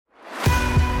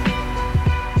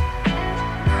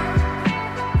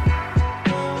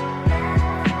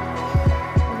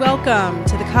Welcome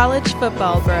to the College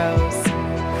Football Bros,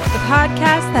 the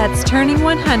podcast that's turning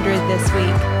 100 this week.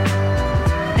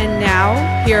 And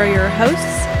now, here are your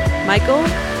hosts, Michael,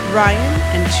 Ryan,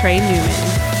 and Trey Newman.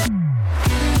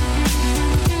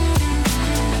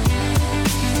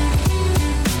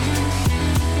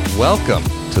 Welcome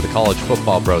to the College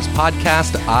Football Bros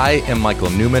podcast. I am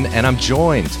Michael Newman, and I'm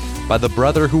joined by the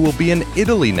brother who will be in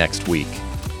Italy next week.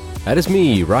 That is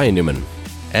me, Ryan Newman.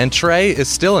 And Trey is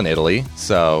still in Italy,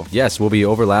 so... Yes, we'll be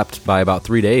overlapped by about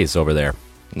 3 days over there.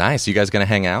 Nice. You guys going to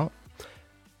hang out?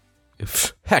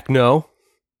 Heck no.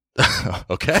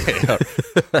 Okay.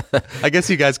 I guess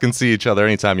you guys can see each other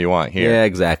anytime you want here. Yeah,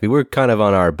 exactly. We're kind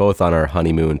of both on our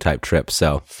honeymoon type trip,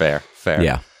 so... Fair.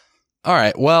 Yeah. All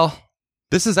right, well,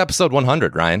 this is episode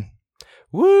 100, Ryan.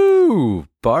 Woo!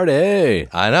 Party!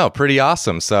 I know, pretty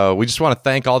awesome. So we just want to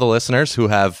thank all the listeners who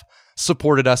have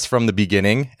supported us from the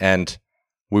beginning, and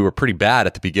we were pretty bad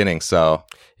at the beginning, so...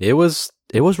 It was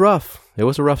rough. It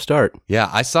was a rough start. Yeah,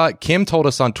 I saw Kim told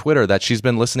us on Twitter that she's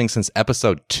been listening since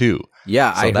episode 2.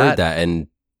 Yeah, so I heard that, and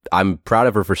I'm proud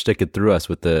of her for sticking through us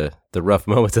with the rough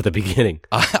moments at the beginning.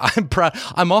 I'm proud.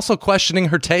 I'm also questioning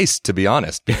her taste, to be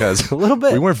honest, because a little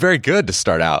bit. We weren't very good to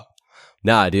start out.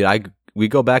 Nah, dude, we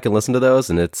go back and listen to those,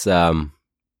 and it's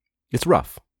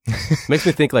rough. Makes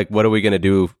me think, like, what are we going to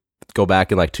do? Go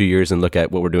back in like 2 years and look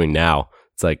at what we're doing now.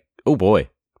 It's like, oh boy.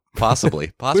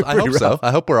 Possibly. I hope so.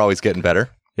 I hope we're always getting better.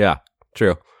 Yeah,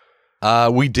 true.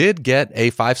 We did get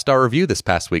a 5-star review this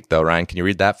past week, though. Ryan, can you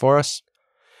read that for us?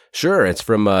 Sure. It's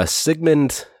from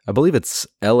Sigmund, I believe it's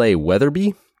L.A.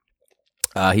 Weatherby.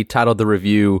 He titled the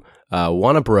review,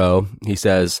 Wanna Bro. He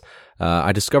says,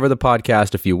 I discovered the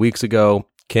podcast a few weeks ago.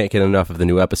 Can't get enough of the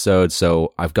new episodes,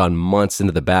 so I've gone months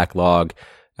into the backlog.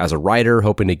 As a writer,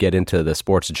 hoping to get into the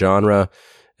sports genre,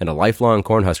 and a lifelong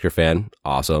Cornhusker fan.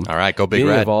 Awesome. All right, go Big Being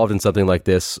Red. involved in something like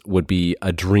this would be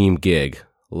a dream gig.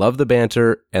 Love the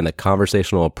banter and the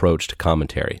conversational approach to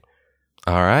commentary.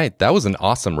 All right, that was an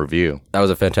awesome review. That was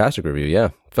a fantastic review, yeah.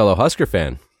 Fellow Husker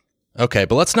fan. Okay,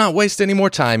 but let's not waste any more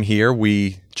time here.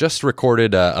 We just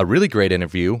recorded a really great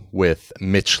interview with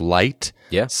Mitch Light.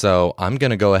 Yeah. So I'm going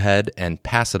to go ahead and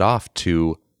pass it off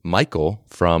to Michael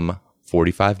from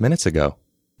 45 minutes ago.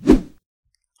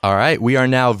 All right, we are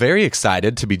now very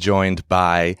excited to be joined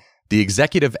by the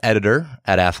executive editor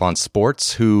at Athlon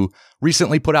Sports, who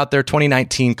recently put out their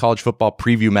 2019 College Football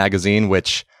Preview magazine,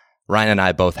 which Ryan and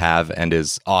I both have and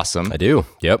is awesome. I do,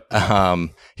 yep.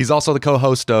 He's also the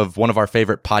co-host of one of our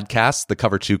favorite podcasts, the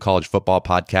Cover 2 College Football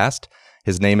Podcast.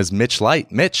 His name is Mitch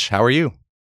Light. Mitch, how are you?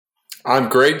 I'm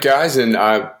great, guys, and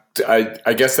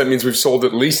I guess that means we've sold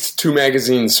at least 2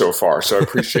 magazines so far, so I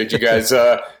appreciate you guys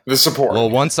the support. Well,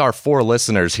 once our 4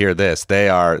 listeners hear this,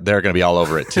 they're going to be all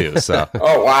over it too. So,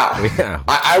 oh wow, yeah.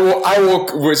 I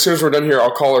will as soon as we're done here,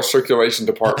 I'll call our circulation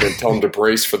department and tell them to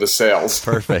brace for the sales.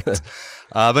 Perfect.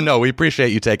 But no, we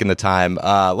appreciate you taking the time.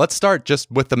 Let's start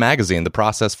just with the magazine, the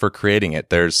process for creating it.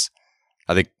 There's,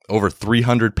 I think, over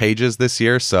 300 pages this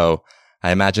year, so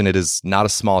I imagine it is not a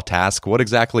small task. What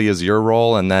exactly is your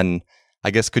role, and then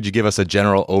I guess, could you give us a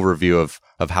general overview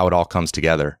of how it all comes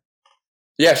together?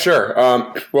 Yeah, sure.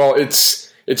 Well,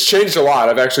 it's changed a lot.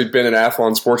 I've actually been in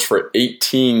Athlon Sports for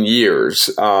 18 years.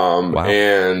 Wow.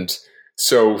 And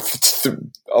so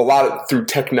through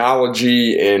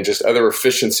technology and just other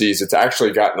efficiencies, it's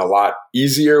actually gotten a lot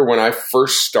easier. When I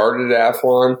first started at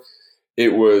Athlon,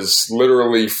 it was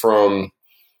literally from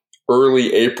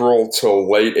early April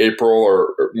till late April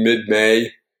or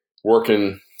mid-May,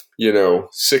 working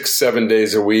 6-7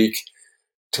 days a week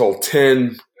till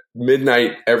 10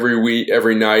 midnight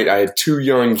every night. I had 2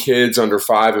 young kids under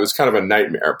 5. It was kind of a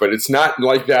nightmare, but it's not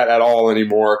like that at all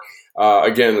anymore.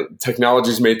 Again,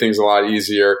 technology's made things a lot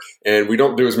easier, and we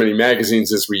don't do as many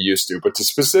magazines as we used to. But to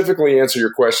specifically answer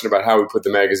your question about how we put the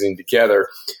magazine together,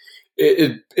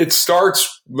 it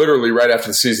starts literally right after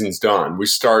the season's done. We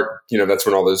start, that's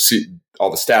when all the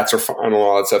stats are final,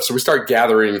 all that stuff. So we start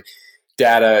gathering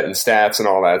data and stats and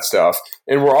all that stuff.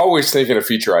 And we're always thinking of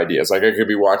feature ideas. Like I could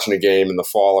be watching a game in the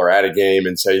fall or at a game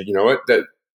and say, you know what,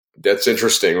 that's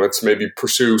interesting. Let's maybe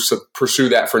pursue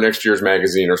that for next year's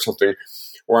magazine or something.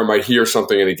 Or I might hear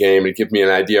something in a game and give me an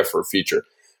idea for a feature.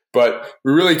 But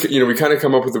we really, we kind of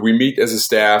come up with it. We meet as a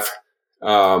staff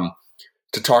to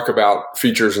talk about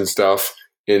features and stuff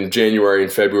in January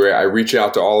and February. I reach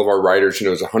out to all of our writers.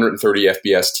 There's 130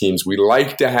 FBS teams. We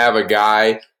like to have a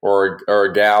guy or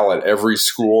a gal at every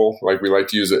school. Like we like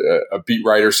to use a beat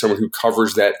writer, someone who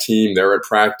covers that team. They're at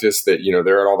practice, that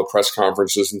they're at all the press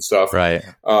conferences and stuff. Right.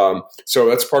 So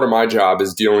that's part of my job,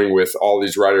 is dealing with all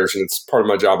these writers, and it's part of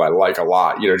my job I like a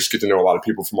lot. Just get to know a lot of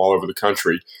people from all over the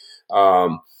country.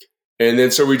 And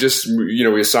then so we just,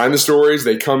 we assign the stories.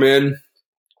 They come in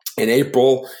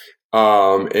April,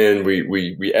 and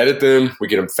we edit them. We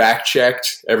get them fact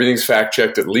checked. Everything's fact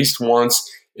checked at least once.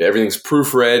 Everything's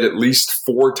proofread at least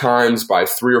 4 times by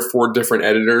 3 or 4 different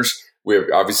editors. We have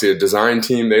obviously a design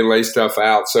team. They lay stuff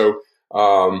out. So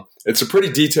it's a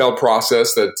pretty detailed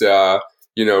process that,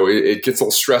 it gets a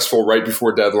little stressful right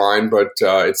before deadline, but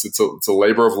it's a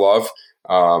labor of love.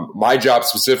 My job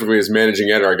specifically as managing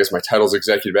editor, I guess my title is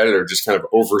executive editor, just kind of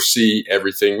oversee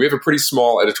everything. We have a pretty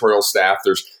small editorial staff.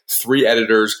 There's 3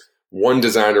 editors, 1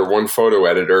 designer, 1 photo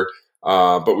editor.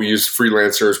 But we use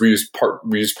freelancers. We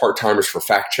use part-timers for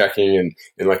fact checking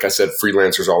and like I said,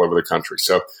 freelancers all over the country.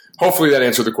 So hopefully that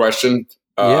answered the question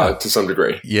to some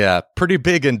degree. Yeah, pretty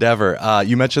big endeavor.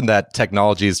 You mentioned that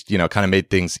technology's, kind of made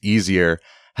things easier.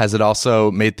 Has it also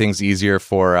made things easier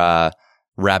for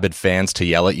rabid fans to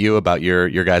yell at you about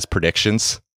your guys'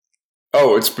 predictions?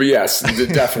 Oh, yes,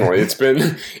 definitely.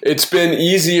 It's been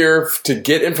easier to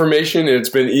get information, and it's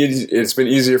been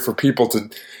easier for people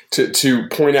to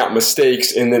point out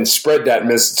mistakes and then spread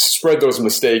those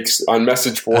mistakes on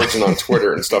message boards and on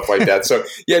Twitter and stuff like that. So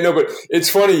but it's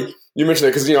funny you mentioned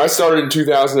that because I started in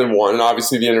 2001, and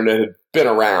obviously the internet had been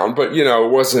around, but it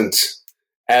wasn't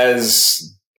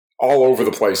as all over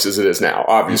the place as it is now.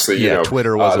 Obviously,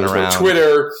 Twitter wasn't around.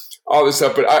 Twitter, all this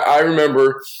stuff, but I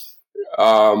remember.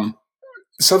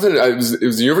 It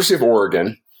was the University of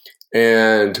Oregon,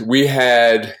 and we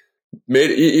had made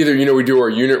either, we do our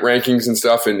unit rankings and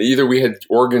stuff, and either we had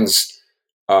Oregon's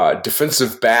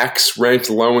defensive backs ranked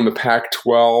low in the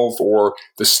Pac-12, or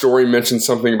the story mentioned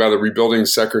something about a rebuilding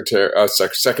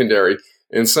secondary,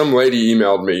 and some lady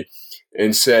emailed me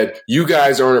and said, "You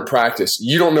guys aren't at practice.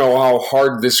 You don't know how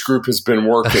hard this group has been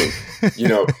working. You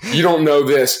don't know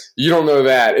this. You don't know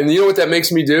that." And you know what that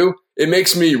makes me do? It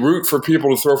makes me root for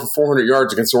people to throw for 400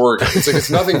 yards against Oregon. It's like, it's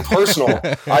nothing personal.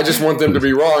 I just want them to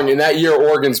be wrong. And that year,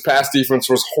 Oregon's pass defense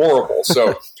was horrible.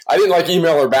 So I didn't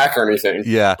email her back or anything.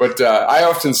 Yeah. But I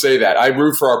often say that. I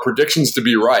root for our predictions to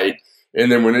be right.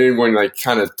 And then when anyone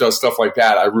kind of does stuff like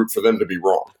that, I root for them to be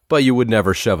wrong. But you would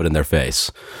never shove it in their face.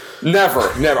 Never.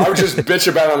 I would just bitch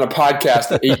about it on a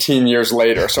podcast 18 years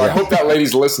later. So I hope that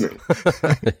lady's listening.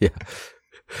 Yeah.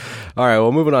 All right.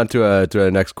 Well, moving on to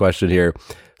a next question here.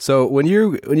 So when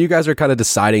you guys are kind of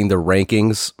deciding the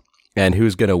rankings and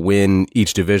who's going to win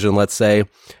each division, let's say,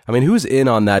 who's in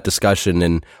on that discussion?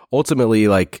 And ultimately,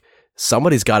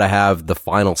 somebody's got to have the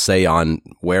final say on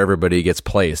where everybody gets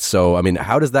placed. So,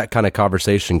 how does that kind of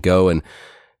conversation go? And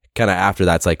kind of after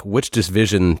that, it's which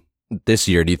division this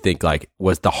year do you think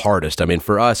was the hardest?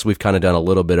 For us, we've kind of done a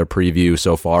little bit of preview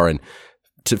so far, and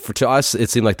to us, it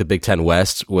seemed like the Big Ten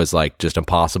West was just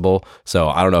impossible. So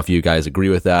I don't know if you guys agree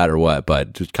with that or what,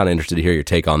 but just kind of interested to hear your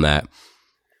take on that.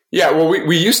 Yeah, well,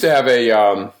 we used to have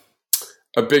a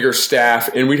bigger staff,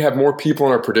 and we'd have more people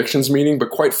in our predictions meeting.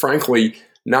 But quite frankly,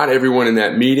 not everyone in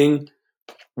that meeting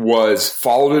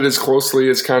followed it as closely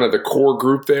as kind of the core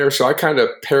group there. So I kind of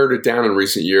pared it down in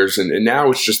recent years, and now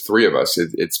it's just 3 of us.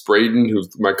 It's Braden, who's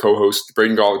my co-host,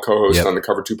 Braden Gall, the co-host on the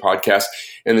Cover 2 podcast,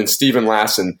 and then Stephen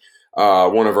Lassen,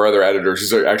 one of our other editors.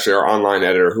 He's actually our online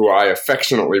editor, who I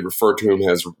affectionately refer to him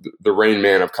as the Rain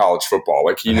Man of college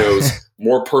football. He knows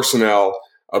more personnel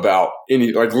about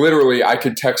any, literally I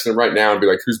could text him right now and be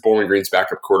like, "Who's Bowling Green's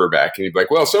backup quarterback?" And he'd be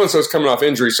like, "Well, so-and-so's coming off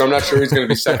injury, so I'm not sure he's going to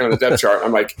be second on the depth chart."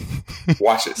 I'm like,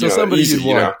 watch it. So somebody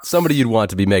you'd want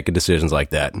to be making decisions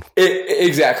like that.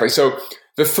 Exactly. So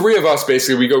the 3 of us,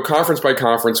 basically, we go conference by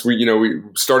conference. We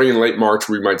starting in late March,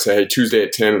 we might say, "Hey, Tuesday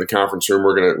at 10 in the conference room,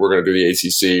 we're gonna do the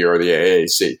ACC or the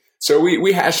AAC." So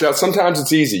we hash it out. Sometimes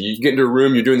it's easy. You get into a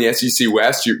room, you're doing the SEC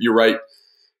West. You write,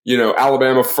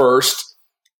 Alabama first.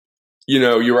 You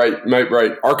might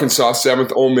write Arkansas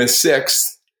 7th, Ole Miss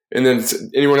 6th, and then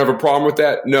anyone have a problem with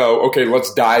that? No. Okay,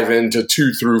 let's dive into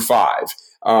 2 through 5.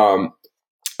 And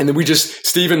then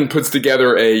Stephen puts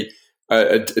together a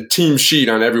team sheet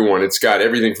on everyone. It's got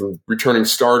everything from returning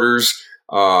starters,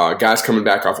 guys coming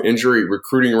back off injury,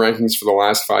 recruiting rankings for the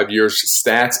last 5 years,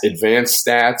 stats, advanced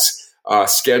stats,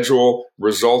 schedule,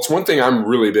 results. One thing I'm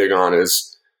really big on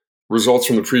is results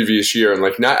from the previous year, and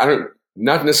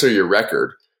not necessarily your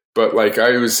record, but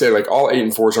I always say, all 8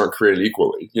 and 4s aren't created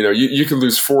equally. You could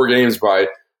lose 4 games by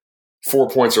 4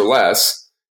 points or less.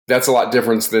 That's a lot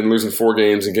different than losing 4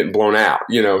 games and getting blown out.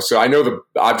 So I know the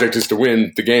object is to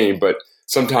win the game, but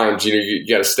sometimes you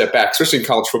got to step back, especially in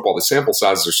college football. The sample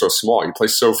sizes are so small. You play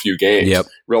so few games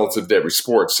relative to every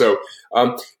sport. So,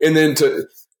 and then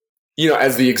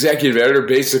as the executive editor,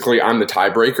 basically I'm the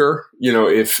tiebreaker.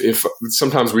 If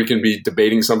sometimes we can be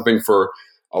debating something for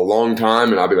a long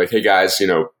time, and I'll be like, "Hey guys,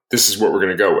 this is what we're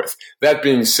going to go with. That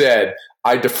being said,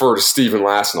 I defer to Steven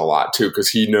Lasson a lot too,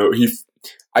 because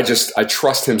I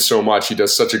trust him so much. He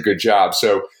does such a good job.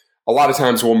 So a lot of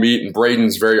times we'll meet and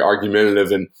Braden's very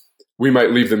argumentative, and we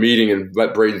might leave the meeting and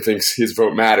let Braden think his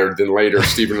vote mattered. Then later,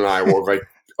 Steven and I will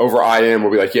over IM,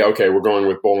 we'll be like, yeah, okay, we're going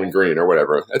with Bowling Green or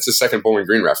whatever. That's the second Bowling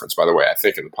Green reference, by the way, I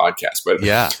think, in the podcast. But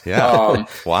yeah.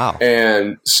 Wow.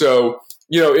 And so,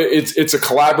 it's a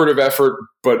collaborative effort,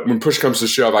 but when push comes to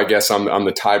shove, I guess I'm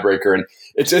the tiebreaker. And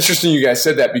it's interesting you guys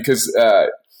said that, because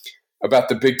about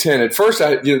the Big Ten. At first,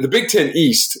 the Big Ten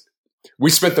East, we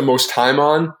spent the most time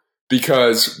on,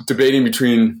 because debating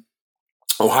between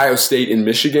Ohio State and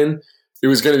Michigan, it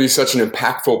was going to be such an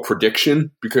impactful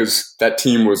prediction, because that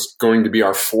team was going to be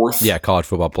our fourth college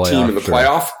football playoff team in the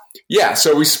playoff. Yeah,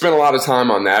 so we spent a lot of time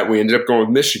on that. We ended up going with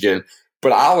Michigan.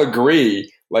 But I'll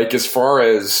agree, as far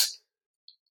as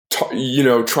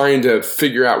trying to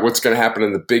figure out what's going to happen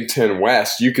in the Big Ten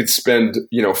West, you could spend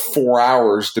 4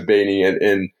 hours debating it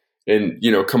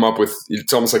and come up with,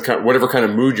 it's almost like whatever kind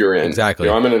of mood you're in. Exactly.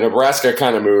 I'm in a Nebraska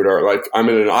kind of mood, or I'm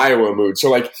in an Iowa mood.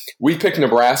 So we picked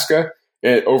Nebraska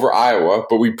over Iowa,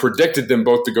 but we predicted them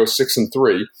both to go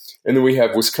 6-3, and then we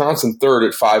have Wisconsin third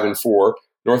at 5-4,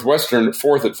 Northwestern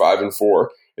fourth at 5-4,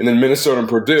 and then Minnesota and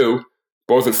Purdue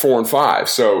both at 4-5.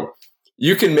 So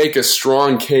you can make a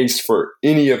strong case for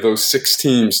any of those 6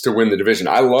 teams to win the division.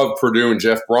 I love Purdue and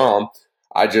Jeff Brom.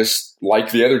 I just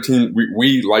like the other team.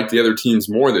 We like the other teams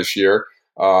more this year.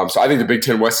 So I think the Big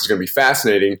Ten West is going to be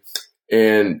fascinating.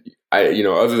 And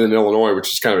other than Illinois,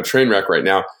 which is kind of a train wreck right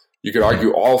now, you could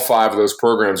argue all 5 of those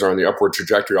programs are on the upward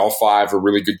trajectory. All 5 are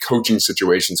really good coaching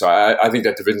situations. So I think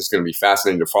that division is going to be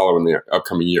fascinating to follow in the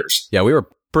upcoming years. Yeah, we were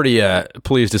pretty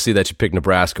pleased to see that you picked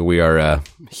Nebraska. We are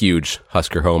huge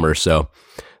Husker homers, so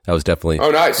that was definitely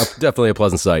definitely a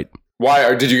pleasant sight.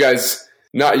 Why did you guys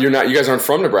not? You guys aren't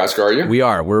from Nebraska, are you? We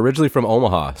are. We're originally from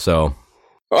Omaha, so.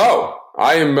 Oh,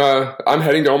 I'm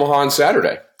heading to Omaha on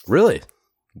Saturday. Really?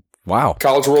 Wow.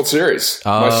 College World Series.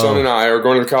 My son and I are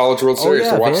going to the College World Series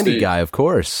to watch Vandy guy, of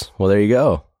course. Well, there you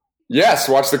go. Yes,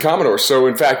 watch the Commodores. So,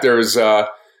 in fact, there is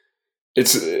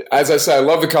it's, as I said, I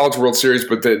love the College World Series,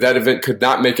 but that event could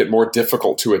not make it more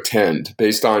difficult to attend,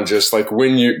 based on just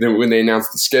when they announce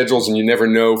the schedules, and you never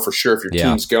know for sure if your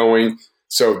team's going.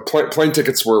 So plane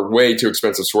tickets were way too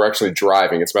expensive, so we're actually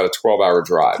driving. It's about a 12-hour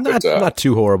drive. Not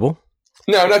too horrible.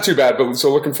 No, not too bad. But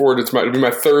so looking forward. It'll be my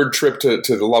third trip to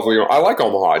the lovely. I like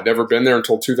Omaha. I'd never been there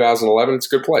until 2011. It's a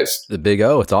good place. The Big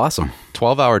O. It's awesome.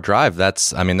 12-hour drive.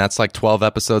 That's like 12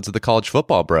 episodes of the College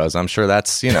Football Bros. I'm sure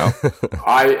that's in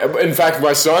fact,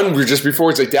 my son, just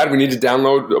before, he's like, Dad, we need to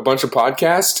download a bunch of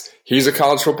podcasts. He's a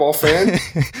college football fan.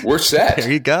 We're set.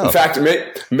 There you go. In fact,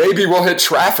 maybe we'll hit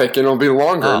traffic and it'll be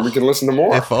longer and we can listen to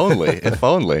more. If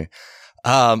only.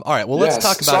 All right. Well, let's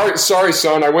talk about. Sorry,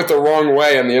 son. I went the wrong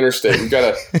way on the interstate. We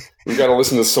gotta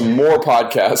listen to some more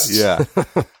podcasts.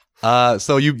 Yeah.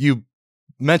 So you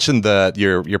mentioned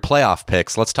your playoff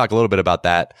picks. Let's talk a little bit about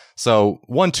that. So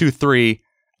 1, 2, 3,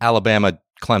 Alabama,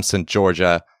 Clemson,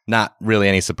 Georgia. Not really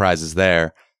any surprises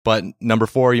there. But number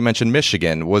 4, you mentioned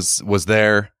Michigan. Was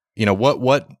there?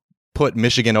 What put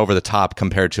Michigan over the top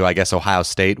compared to, I guess, Ohio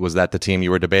State? Was that the team you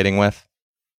were debating with?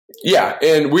 Yeah,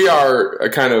 and we are a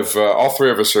kind of all 3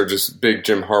 of us are just big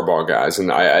Jim Harbaugh guys,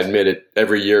 and I admit it.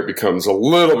 Every year it becomes a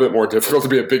little bit more difficult to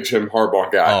be a big Jim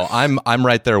Harbaugh guy. Oh, I'm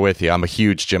right there with you. I'm a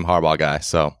huge Jim Harbaugh guy.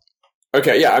 So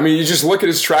okay, yeah. I mean, you just look at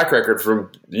his track record from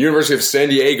the University of San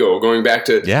Diego, going back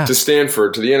to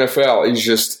Stanford, to the NFL. He's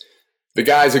just the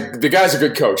guy's a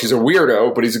good coach. He's a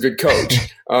weirdo, but he's a good coach.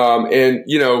 And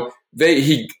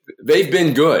they've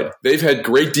been good. They've had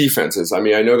great defenses. I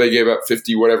mean, I know they gave up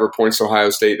 50 whatever points to Ohio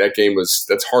State. That game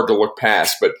that's hard to look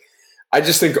past. But I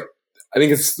think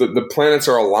it's the planets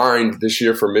are aligned this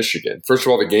year for Michigan. First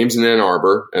of all, the game's in Ann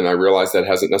Arbor, and I realize that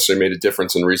hasn't necessarily made a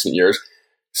difference in recent years.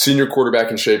 Senior quarterback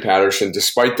in Shea Patterson,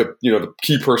 despite the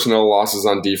key personnel losses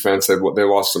on defense, they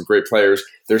lost some great players.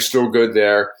 They're still good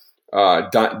there.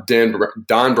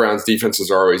 Don Brown's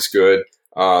defenses are always good.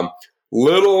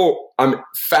 I'm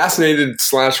fascinated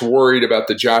 / worried about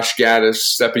the Josh Gaddis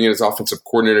stepping in as offensive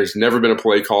coordinator. He's never been a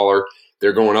play caller.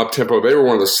 They're going up tempo. They were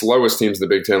one of the slowest teams in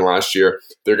the Big Ten last year.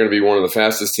 They're going to be one of the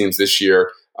fastest teams this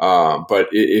year. But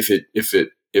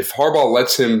if Harbaugh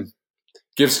lets him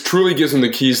truly gives him the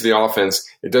keys to the offense,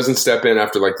 it doesn't step in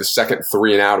after like the second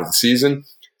 3 and out of the season,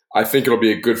 I think it'll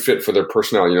be a good fit for their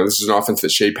personnel. This is an offense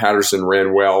that Shea Patterson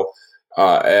ran well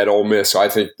at Ole Miss, so I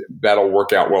think that'll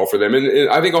work out well for them. And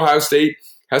I think Ohio State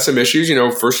has some issues.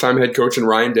 First-time head coach in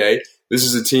Ryan Day. This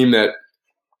is a team that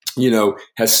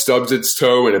has stubbed its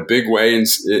toe in a big way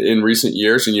in recent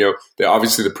years. And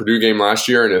obviously the Purdue game last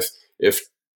year, and if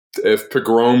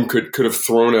Pogrom could have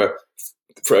thrown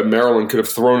Maryland could have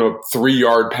thrown a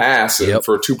 3-yard pass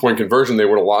for a 2-point conversion, they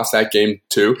would have lost that game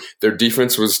too. Their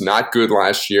defense was not good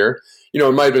last year.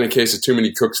 It might have been a case of too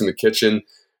many cooks in the kitchen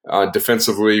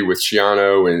defensively with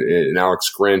Schiano and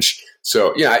Alex Grinch.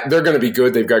 So, they're going to be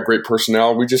good. They've got great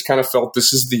personnel. We just kind of felt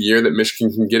this is the year that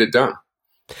Michigan can get it done.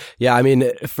 Yeah, I mean,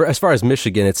 as far as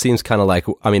Michigan, it seems kind of like,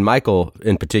 Michael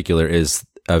in particular is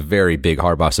a very big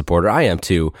Harbaugh supporter. I am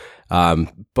too.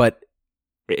 But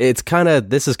this is kind of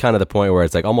the point where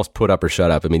it's like almost put up or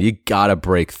shut up. I mean, you got to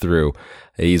break through.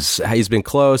 He's been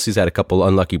close. He's had a couple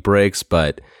unlucky breaks,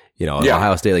 but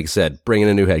Ohio State, like you said, bringing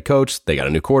a new head coach. They got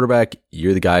a new quarterback.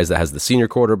 You're the guys that has the senior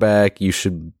quarterback.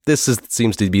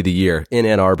 Seems to be the year in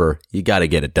Ann Arbor. You got to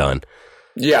get it done.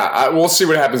 Yeah, we'll see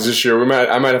what happens this year.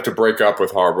 I might have to break up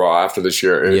with Harbaugh after this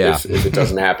year if it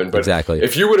doesn't happen. But exactly.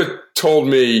 If you would have told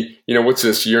me, what's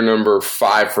this, year number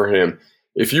 5 for him?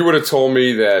 If you would have told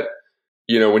me that,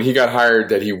 when he got hired,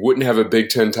 that he wouldn't have a Big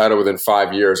Ten title within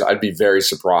 5 years, I'd be very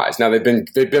surprised. Now they've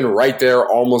been right there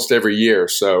almost every year.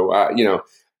 So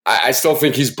I still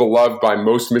think he's beloved by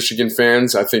most Michigan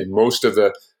fans. I think most of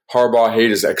the Harbaugh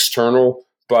hate is external.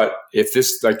 But if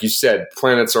this, like you said,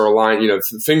 planets are aligned,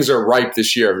 things are ripe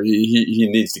this year. He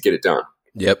needs to get it done.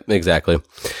 Yep, exactly.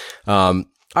 All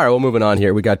right, well, moving on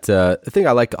here. We got the thing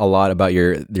I like a lot about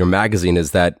your magazine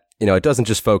is that it doesn't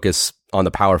just focus on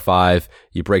the Power 5.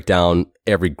 You break down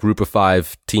every Group of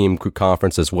 5 team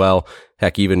conference as well.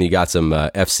 Heck, even you got some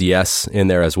FCS in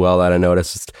there as well that I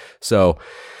noticed. So,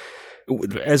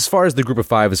 as far as the Group of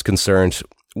 5 is concerned,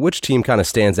 which team kind of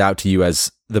stands out to you as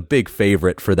the big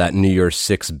favorite for that New Year's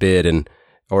 6 bid,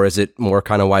 or is it more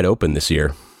kind of wide open this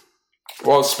year?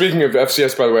 Well, speaking of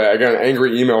FCS, by the way, I got an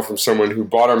angry email from someone who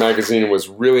bought our magazine and was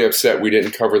really upset we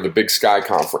didn't cover the Big Sky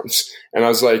Conference. And I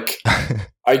was like,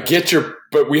 I get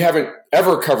but we haven't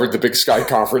ever covered the Big Sky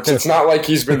Conference. It's not like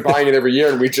he's been buying it every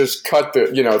year and we just cut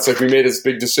it's like we made this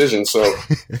big decision. So,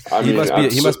 he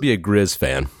must be a Grizz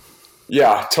fan.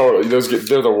 Yeah, totally.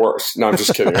 They're the worst. No, I'm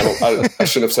just kidding. I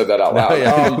shouldn't have said that out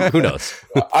loud. Who knows?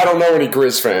 I don't know any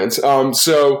Grizz fans.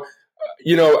 So,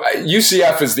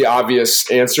 UCF is the obvious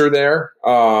answer there.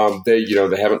 They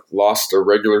haven't lost a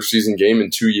regular season game in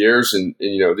 2 years, and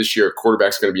this year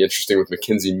quarterback's going to be interesting with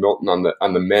McKenzie Milton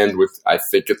on the mend. With I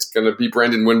think it's going to be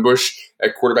Brandon Winbush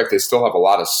at quarterback. They still have a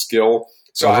lot of skill.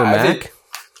 So I think,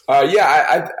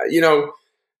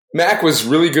 Mac was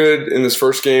really good in this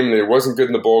first game, and it wasn't good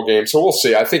in the bowl game. So we'll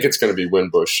see. I think it's going to be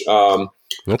Winbush.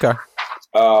 Okay.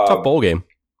 Tough bowl game.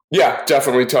 Yeah,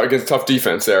 definitely against tough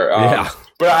defense there.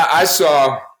 But I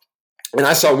saw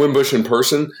Winbush in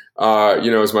person. As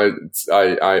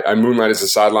I moonlight as a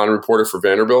sideline reporter for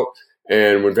Vanderbilt,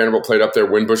 and when Vanderbilt played up there,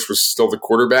 Winbush was still the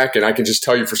quarterback. And I can just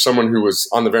tell you, for someone who was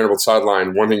on the Vanderbilt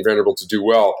sideline, wanting Vanderbilt to do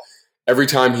well, every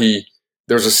time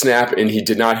there was a snap and he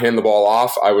did not hand the ball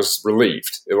off, I was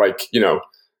relieved.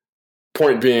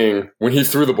 Point being, when he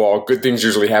threw the ball, good things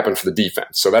usually happen for the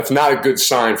defense. So that's not a good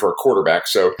sign for a quarterback.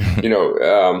 So I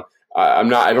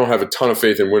don't have a ton of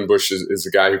faith in Winbush as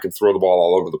a guy who can throw the ball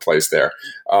all over the place there.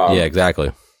 Yeah,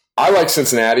 exactly. I like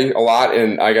Cincinnati a lot,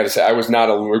 and I got to say, I was not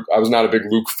a big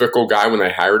Luke Fickell guy when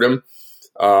they hired him.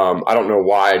 I don't know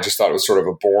why. I just thought it was sort of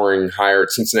a boring hire at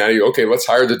Cincinnati. Okay, let's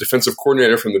hire the defensive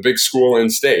coordinator from the big school in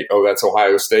state. Oh, that's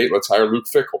Ohio State. Let's hire Luke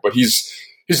Fickell. But he's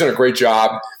done a great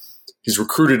job. He's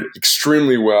recruited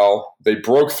extremely and they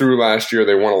broke through last year.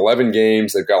 They won 11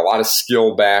 games. They've got a lot of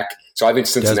skill back. So I think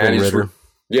Cincinnati's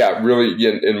really,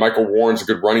 and Michael Warren's a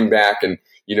good running back, and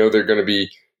they're going to be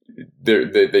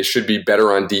they should be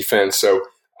better on defense. So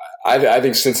I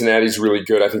think Cincinnati's really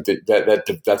good. I think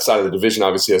that side of the division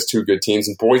obviously has 2 good teams,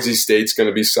 and Boise State's going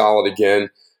to be solid again.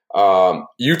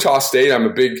 Utah State,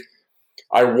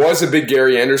 I was a big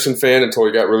Gary Anderson fan until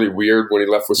he got really weird when he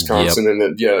left Wisconsin. Yep. And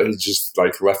then, he just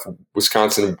left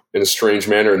Wisconsin in a strange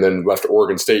manner and then left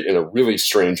Oregon State in a really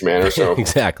strange manner. So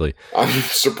exactly. I'm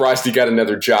surprised he got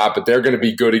another job, but they're going to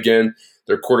be good again.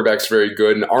 Their quarterback's very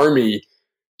good. And Army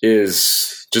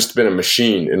is just been a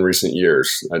machine in recent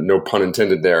years. No pun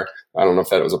intended there. I don't know if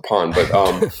that was a pun, but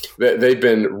they've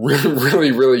been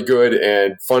really, really good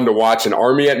and fun to watch. And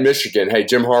Army at Michigan, hey,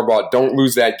 Jim Harbaugh, don't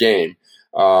lose that game.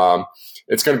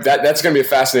 That's going to be a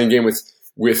fascinating game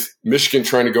with Michigan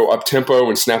trying to go up tempo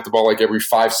and snap the ball like every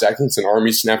 5 seconds, and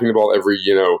Army snapping the ball every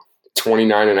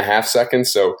 29 and a half seconds.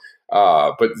 So,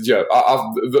 those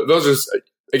are,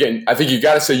 again, I think you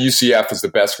got to say UCF is the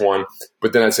best one,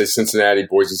 but then I'd say Cincinnati,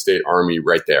 Boise State, Army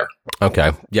right there.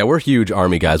 Okay, yeah, we're huge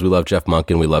Army guys. We love Jeff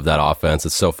Monken. We love that offense.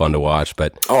 It's so fun to watch.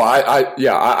 But I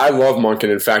love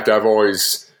Monken. In fact,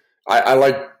 I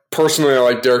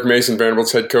like Derek Mason,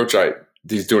 Vanderbilt's head coach.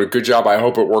 he's doing a good job. I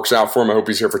hope it works out for him. I hope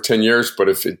he's here for 10 years. But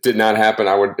if it did not happen,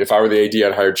 if I were the AD,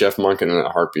 I'd hire Jeff Monken in a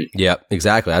heartbeat. Yeah,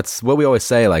 exactly. That's what we always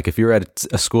say. Like, if you're at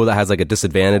a school that has like a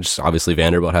disadvantage, obviously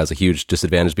Vanderbilt has a huge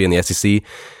disadvantage being the SEC.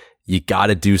 You got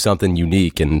to do something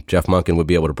unique, and Jeff Monken would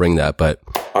be able to bring that. But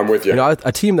I'm with you. You know,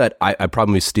 a team that I'd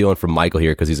probably be stealing from Michael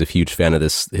here because he's a huge fan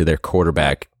of their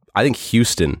quarterback. I think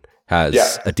Houston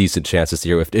has a decent chance this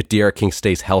year if D'Eriq King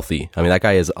stays healthy. I mean, that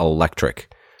guy is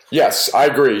electric. Yes, I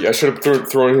agree. I should have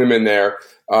thrown him in there.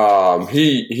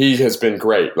 He has been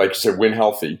great, like you said, when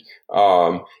healthy.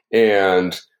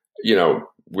 And you know,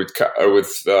 with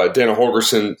Dana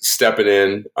Holgorsen stepping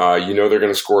in, you know they're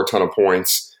going to score a ton of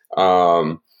points.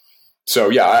 So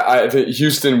yeah, I think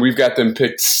Houston, we've got them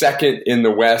picked second in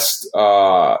the West,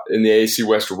 in the AAC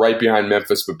West, right behind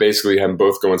Memphis, but basically have them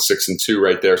both going 6-2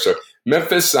 right there. So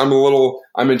Memphis, I'm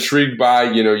intrigued by.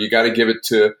 You know, you got to give it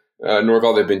to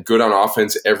Norvell. They've been good on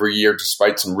offense every year,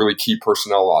 despite some really key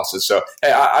personnel losses. So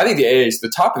hey, I think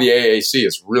the top of the AAC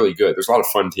is really good. There's a lot of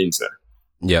fun teams there.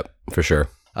 Yep, for sure.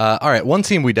 All right, one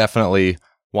team we definitely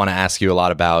want to ask you a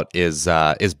lot about is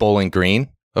Bowling Green.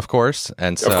 Of course,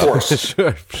 and so of course.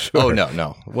 Sure. Oh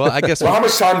no. Well, I guess. Well, how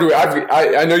much time do we?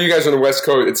 I know you guys on the West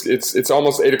Coast. It's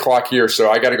almost 8:00 here, so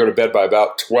I got to go to bed by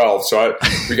about 12. So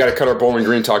we got to cut our Bowling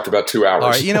Green talk to about 2 hours.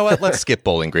 All right, you know what? Let's skip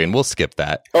Bowling Green. We'll skip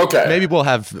that. Okay. Maybe we'll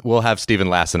have Stephen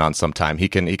Lasson on sometime. He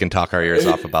can talk our ears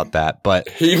off about that. But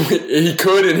he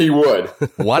could and he would.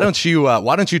 Why don't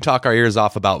you talk our ears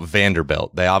off about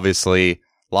Vanderbilt? They obviously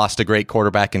lost a great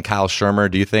quarterback in Kyle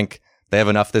Shermer. Do you think they have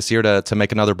enough this year to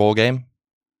make another bowl game?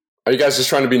 Are you guys just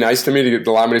trying to be nice to me to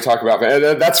allow me to talk about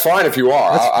that? That's fine if you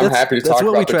are. I'm happy to talk about it.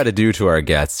 That's what we try to do to our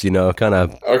guests, you know, kind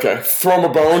of. Okay, throw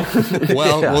them a bone.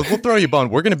 Well, we'll throw you a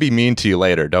bone. We're going to be mean to you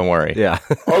later. Don't worry. Yeah.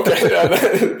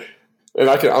 Okay. And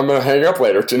I'm going to hang up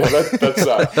later. You know, that's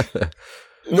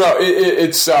no,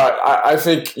 it's I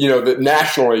think, you know, that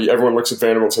nationally everyone looks at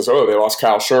Vanderbilt and says, oh, they lost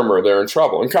Kyle Shermer. They're in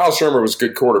trouble. And Kyle Shermer was a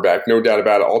good quarterback, no doubt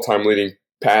about it, all-time leading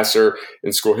passer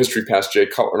in school history past Jay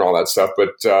Cutler and all that stuff. But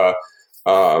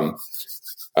I'm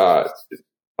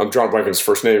drawing a blank on his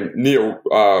first name.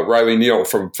 Riley Neal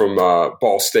from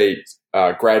Ball State,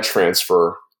 grad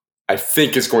transfer, I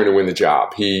think is going to win the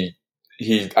job.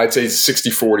 I'd say he's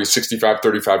 60-40,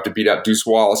 65-35 to beat out Deuce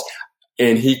Wallace.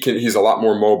 And he's a lot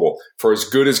more mobile. For as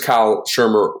good as Kyle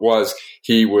Shermer was,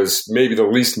 he was maybe the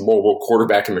least mobile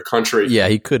quarterback in the country. Yeah,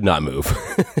 he could not move.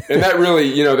 And that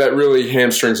really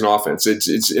hamstrings an offense.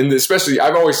 Especially,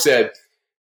 I've always said,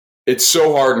 it's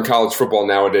so hard in college football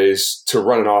nowadays to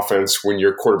run an offense when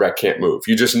your quarterback can't move.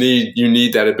 You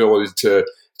need that ability to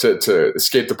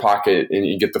escape the pocket and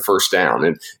you get the first down.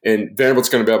 And Vanderbilt's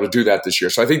going to be able to do that this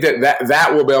year. So I think that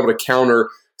will be able to counter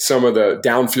some of the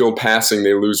downfield passing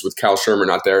they lose with Kyle Shermer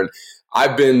not there. And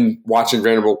I've been watching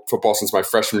Vanderbilt football since my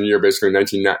freshman year, basically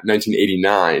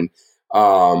 1989.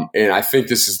 And I think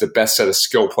this is the best set of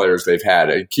skill players they've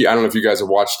had. I don't know if you guys have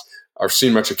watched I've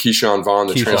seen much of Keyshawn Vaughn,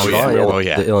 the transfer.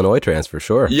 The Illinois transfer,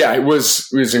 sure. Yeah, it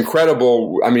was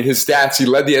incredible. I mean, his stats, he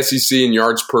led the SEC in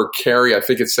yards per carry. I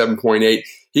think it's 7.8.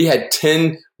 He had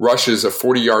 10 rushes of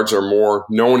 40 yards or more.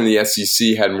 No one in the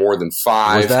SEC had more than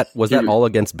 5. Was that all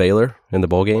against Baylor in the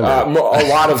bowl game? A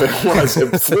lot of it was.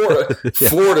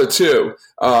 Florida too.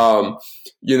 Vaughn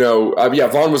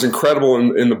was incredible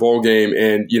in the bowl game.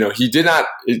 And, you know, he did not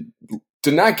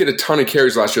get a ton of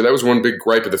carries last year. That was one big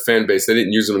gripe of the fan base. They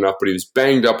didn't use him enough, but he was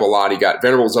banged up a lot.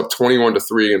 Vanderbilt was up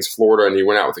 21-3 against Florida, and he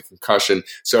went out with a concussion.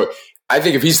 So I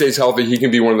think if he stays healthy, he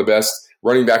can be one of the best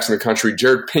running backs in the country.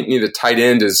 Jared Pinkney, the tight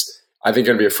end, is, I think,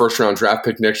 going to be a first-round draft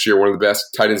pick next year, one of the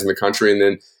best tight ends in the country. And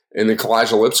then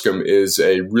Kalijah Lipscomb is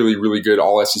a really, really good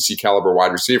all-SEC caliber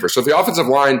wide receiver. So if the offensive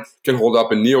line can hold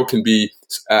up and Neal can be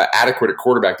adequate at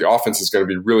quarterback, the offense is going to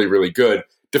be really, really good.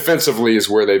 Defensively is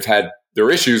where they've had their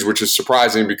issues, which is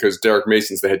surprising because Derek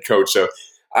Mason's the head coach. So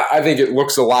I think it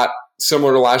looks a lot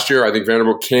similar to last year. I think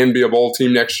Vanderbilt can be a bowl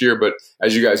team next year, but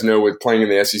as you guys know, with playing in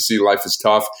the SEC, life is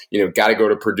tough. You know, got to go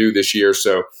to Purdue this year,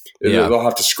 so they'll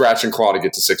have to scratch and claw to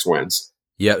get to 6 wins.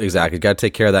 Yeah, exactly. Got to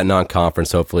take care of that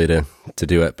non-conference, hopefully, to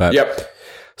do it. But yep.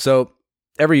 So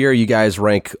every year you guys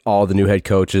rank all the new head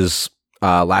coaches.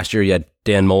 Last year you had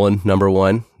Dan Mullen, number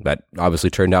 1. That obviously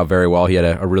turned out very well. He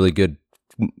had a really good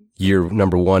year,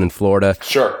 number 1 in Florida.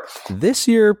 Sure. This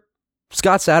year,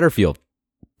 Scott Satterfield,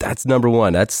 that's number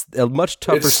 1. That's a much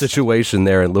tougher situation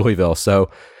there in Louisville. So,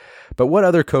 but what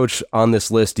other coach on this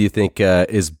list do you think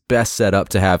is best set up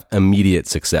to have immediate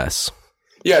success?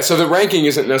 Yeah, so the ranking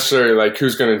isn't necessarily like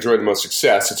who's going to enjoy the most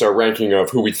success. It's our ranking of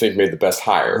who we think made the best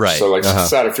hire. Right. So like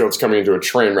Satterfield's coming into a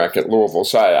train wreck at Louisville,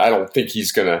 so I don't think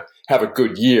he's going to have a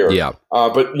good year. Yeah.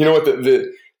 But you know what?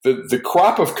 The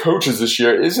crop of coaches this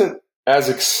year isn't as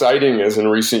exciting as in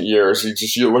recent years.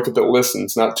 You look at the list, and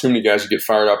it's not too many guys you get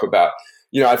fired up about.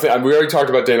 I think we already talked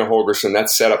about Dana Holgorsen.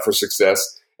 That's set up for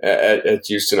success at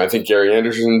Houston. I think Gary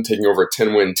Anderson taking over a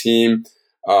 10-win team.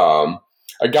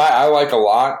 A guy I like a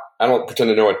lot, I don't pretend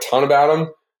to know a ton about him,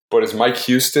 but is Mike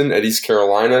Houston at East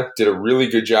Carolina. Did a really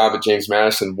good job at James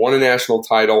Madison, won a national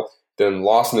title, then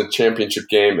lost in the championship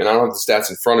game. And I don't have the stats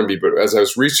in front of me, but as I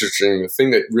was researching, the thing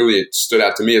that really stood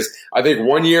out to me is I think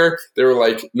one year they were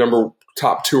like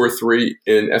top 2 or 3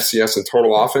 in FCS in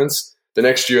total offense. The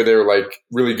next year they were like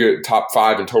really good, top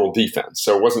 5 in total defense.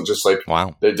 So it wasn't just like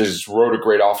they just wrote a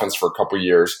great offense for a couple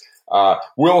years.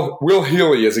 Will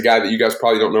Healy is a guy that you guys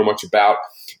probably don't know much about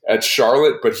at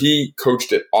Charlotte, but he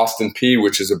coached at Austin Peay,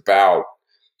 which is about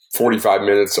 45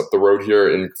 minutes up the road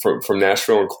here from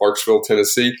Nashville and Clarksville,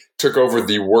 Tennessee. Took over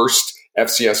the worst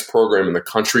FCS program in the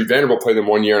country. Vanderbilt played them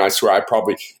 1 year, and I swear I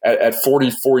probably, at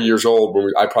 44 years old,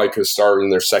 I probably could have started in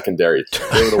their secondary.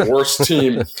 They were the worst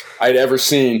team I'd ever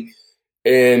seen.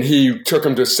 And he took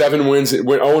them to 7 wins. It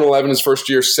went 0-11 his first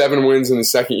year, 7 wins in the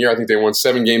second year. I think they won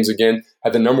 7 games again.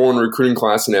 Had the number 1 recruiting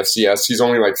class in FCS. He's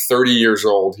only like 30 years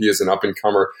old. He is an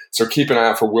up-and-comer. So keep an eye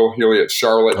out for Will Healy at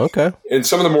Charlotte. Okay. And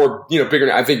some of the more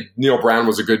bigger, I think Neil Brown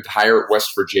was a good hire at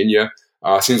West Virginia.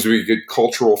 Seems to be a good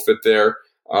cultural fit there.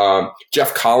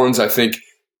 Jeff Collins, I think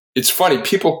it's funny.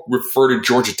 People refer to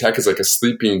Georgia Tech as like a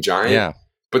sleeping giant. Yeah.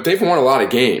 But they've won a lot of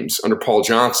games under Paul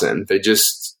Johnson. They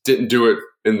just didn't do it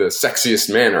in the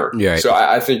sexiest manner. Yeah. So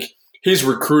I think he's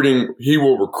recruiting. He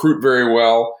will recruit very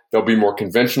well. They'll be more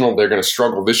conventional. They're going to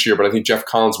struggle this year, but I think Jeff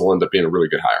Collins will end up being a really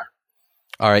good hire.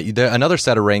 All right. Another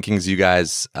set of rankings you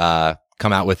guys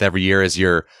come out with every year is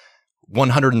your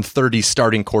 130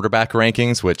 starting quarterback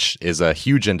rankings, which is a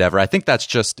huge endeavor. I think that's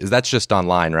just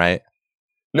online, right?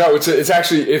 No, it's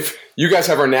actually, if you guys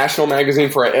have our national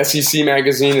magazine for our SEC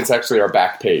magazine, it's actually our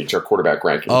back page, our quarterback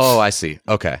rankings. Oh, I see.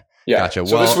 Okay. Yeah. Gotcha.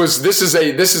 So this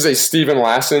is a Stephen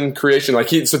Lasson creation.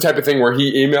 Like it's the type of thing where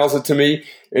he emails it to me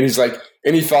and he's like,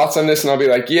 any thoughts on this? And I'll be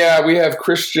like, yeah, we have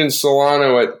Christian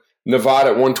Solano at Nevada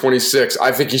at 126.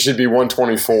 I think he should be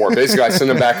 124. Basically, I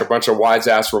send him back a bunch of wise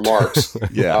ass remarks.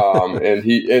 Yeah. And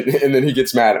then he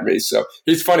gets mad at me. So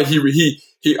he's funny.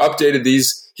 He updated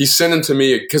these. He sent them to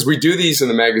me because we do these in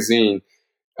the magazine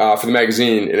for the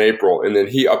magazine in April, and then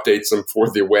he updates them for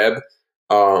the web.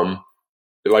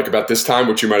 Like about this time,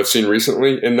 which you might have seen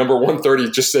recently, and number 130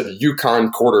 just said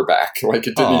UConn quarterback. Like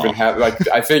it didn't even have, like,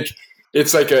 I think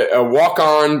it's like a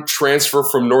walk-on transfer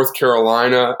from North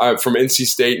Carolina, from NC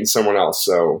State and someone else.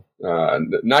 So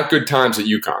not good times at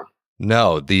UConn.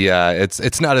 No,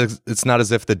 it's not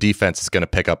as if the defense is going to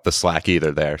pick up the slack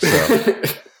either there. So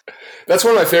that's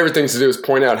one of my favorite things to do is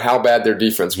point out how bad their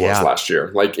defense was last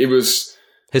year. Like it was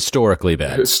historically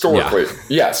bad.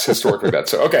 Yes, historically bad.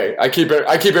 So okay, I keep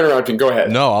interrupting. Go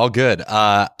ahead. No, all good.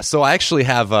 So I actually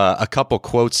have a couple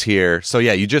quotes here. So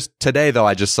yeah, today though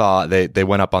I just saw they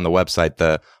went up on the website,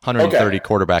 the 130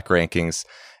 quarterback rankings,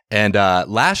 and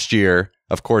last year,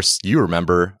 of course, you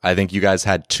remember. I think you guys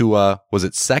had Tua. Was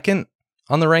it second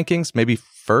on the rankings? Maybe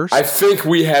first. I think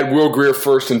we had Will Grier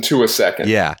first and Tua second.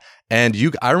 Yeah, and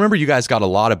I remember you guys got a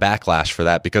lot of backlash for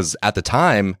that because at the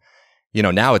time.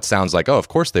 Now it sounds like, of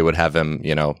course they would have him,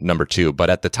 number 2. But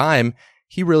at the time,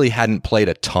 he really hadn't played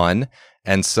a ton.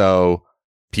 And so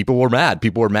people were mad.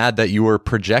 People were mad that you were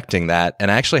projecting that. And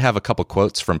I actually have a couple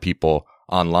quotes from people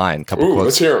online. Quotes.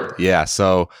 Let's hear them. Yeah.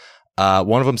 So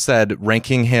one of them said,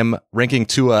 ranking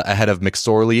Tua ahead of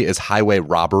McSorley is highway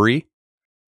robbery.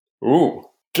 Ooh,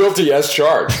 guilty as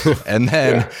charged. And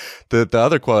then the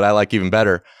other quote I like even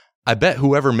better. I bet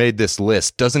whoever made this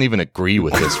list doesn't even agree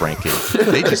with this ranking.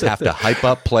 They just have to hype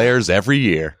up players every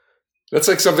year. That's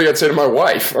like something I'd say to my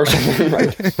wife or something.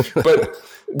 But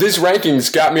these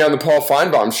rankings got me on the Paul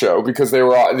Feinbaum show because they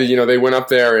were, they went up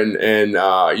there and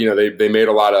they made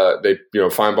a lot of,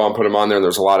 Feinbaum put them on there and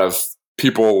there's a lot of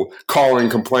people calling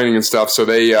and complaining and stuff. So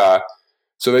they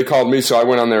called me. So I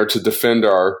went on there to defend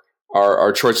our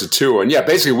choice of Tua. And yeah,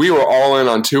 basically we were all in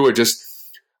on Tua.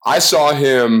 I saw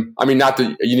him. I mean, not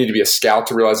that you need to be a scout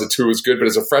to realize that Tua was good, but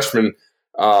as a freshman,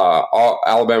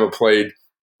 Alabama played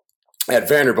at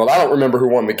Vanderbilt. I don't remember who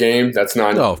won the game. That's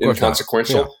not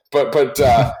inconsequential. Yeah. But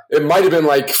it might have been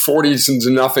like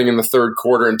 40-0 in the third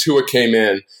quarter, and Tua came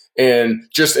in, and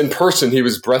just in person, he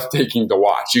was breathtaking to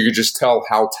watch. You could just tell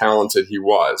how talented he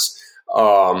was.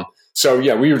 So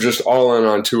yeah, we were just all in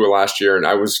on Tua last year, and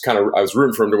I was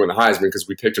rooting for him to win the Heisman because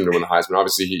we picked him to win the Heisman.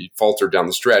 Obviously, he faltered down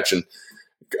the stretch, and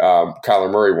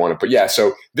Kyler Murray won it. But yeah,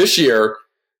 so this year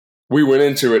we went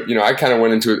into it, I kind of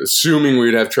went into it assuming we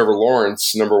would have Trevor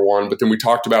Lawrence number 1, but then we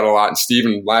talked about it a lot, and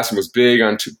Stephen Lasson was big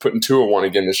on putting Tua 1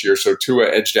 again this year. So Tua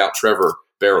edged out Trevor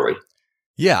barely.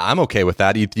 Yeah, I'm okay with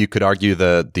that. You could argue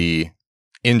the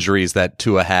injuries that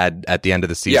Tua had at the end of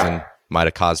the season might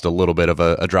have caused a little bit of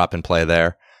a drop in play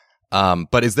there.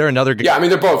 But is there another guy? Yeah, I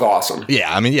mean, they're both awesome.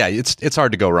 Yeah, I mean, yeah, it's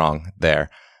hard to go wrong there.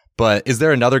 But is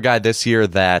there another guy this year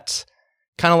that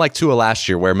kind of like Tua last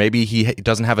year, where maybe he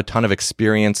doesn't have a ton of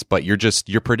experience, but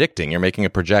you're predicting, you're making a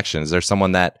projection? Is there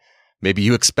someone that maybe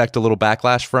you expect a little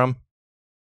backlash from?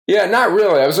 Yeah, not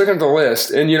really. I was looking at the list,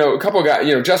 and a couple of guys.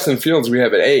 Justin Fields, we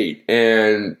have at 8,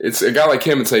 and it's a guy like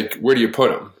him. It's like, where do you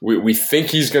put him? We think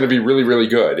he's going to be really, really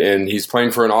good, and he's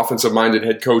playing for an offensive-minded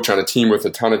head coach on a team with a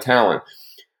ton of talent.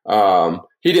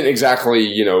 He didn't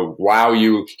exactly, wow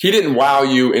you. He didn't wow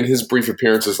you in his brief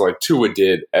appearances like Tua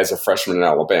did as a freshman in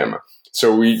Alabama.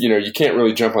 So you can't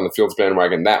really jump on the Fields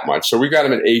bandwagon that much. So we got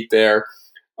him at 8 there.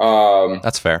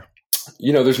 That's fair.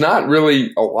 There's not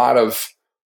really a lot of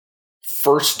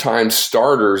first-time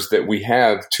starters that we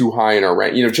have too high in our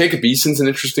rank. Jacob Eason's an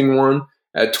interesting one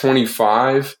at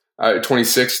 25,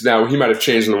 26. Now, he might have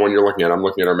changed in the one you're looking at. I'm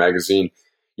looking at our magazine.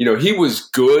 He was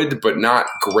good, but not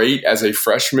great as a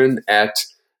freshman at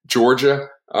Georgia.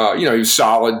 He was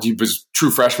solid. He was a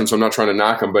true freshman, so I'm not trying to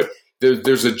knock him. But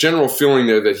there's a general feeling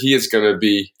there that he is going to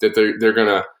be, that they're going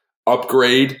to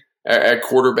upgrade at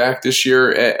quarterback this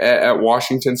year at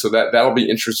Washington. So that'll be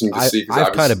interesting to see.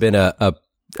 I've kind of been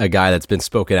a guy that's been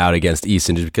spoken out against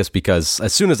Eason just because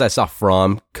as soon as I saw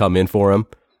Fromm come in for him,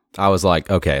 I was like,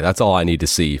 okay, that's all I need to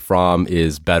see. Fromm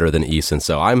is better than Eason.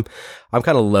 So I'm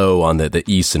kind of low on the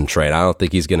Eason trade. I don't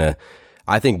think he's going to –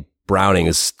 I think Browning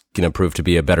is going to prove to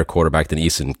be a better quarterback than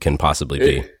Eason can possibly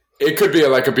be. It could be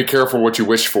like a be careful what you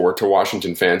wish for to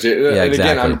Washington fans. Yeah, and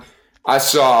exactly. Again, I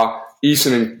saw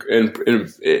Eason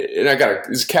and I got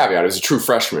this caveat. He was a true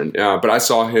freshman, but I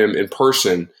saw him in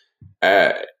person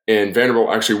and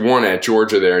Vanderbilt actually won at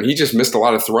Georgia there, and he just missed a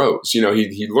lot of throws.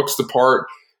 He looks the part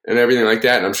and everything like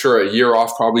that. And I'm sure a year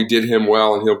off probably did him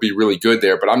well, and he'll be really good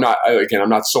there. But I'm not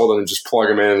sold on him. Just plug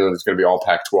him in, and it's going to be all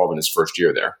Pac-12 in his first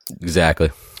year there.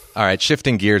 Exactly. All right,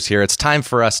 shifting gears here. It's time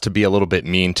for us to be a little bit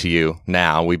mean to you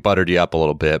now. We buttered you up a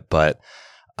little bit, but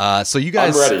so you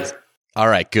guys. I'm ready. All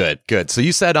right, good. So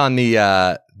you said on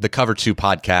the Cover 2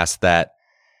 podcast that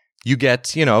you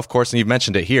get, of course, and you've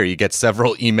mentioned it here, you get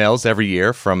several emails every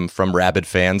year from rabid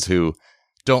fans who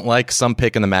don't like some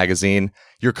pick in the magazine.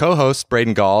 Your co-host,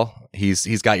 Braden Gall,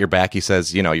 he's got your back. He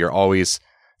says, you're always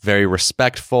very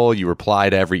respectful. You reply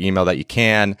to every email that you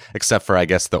can, except for, I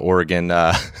guess, the Oregon,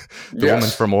 woman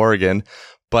from Oregon.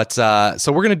 But so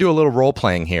we're going to do a little role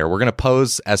playing here. We're going to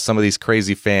pose as some of these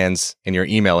crazy fans in your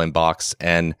email inbox,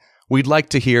 and we'd like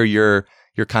to hear your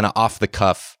kind of off the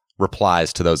cuff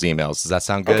replies to those emails. Does that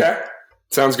sound good? Okay.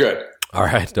 Sounds good. All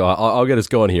right. So I'll get us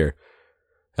going here.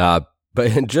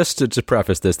 But just to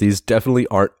preface this, these definitely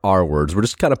aren't our words. We're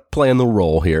just kind of playing the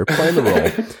role here.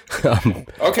 Okay,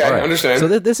 right. Understand.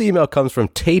 So this email comes from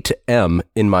Tate M.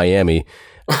 in Miami.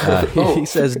 He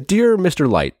says, Dear Mr.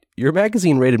 Light, your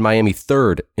magazine rated Miami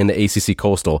 3rd in the ACC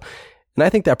Coastal, and I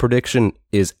think that prediction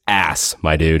is ass,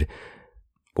 my dude.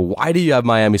 But why do you have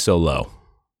Miami so low?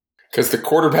 Because the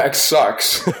quarterback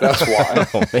sucks. That's why.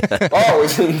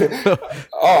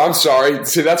 I'm sorry.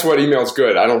 See, that's what email's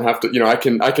good. I don't have to, I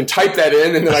can type that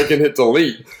in and then I can hit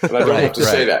delete, and I don't have to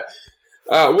say that.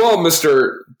 Well,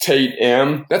 Mr. Tate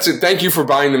M, thank you for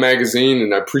buying the magazine,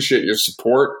 and I appreciate your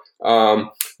support.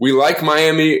 We like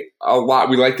Miami a lot.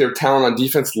 We like their talent on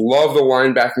defense. Love the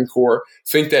linebacking core.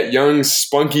 Think that young,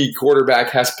 spunky quarterback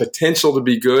has potential to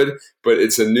be good, but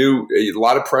it's a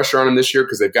lot of pressure on him this year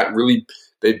because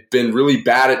they've been really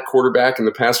bad at quarterback in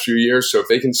the past few years. So if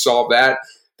they can solve that,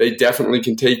 they definitely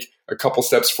can take a couple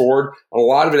steps forward. A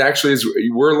lot of it actually is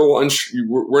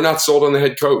we're not sold on the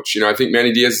head coach. I think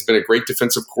Manny Diaz has been a great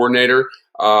defensive coordinator.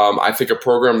 I think a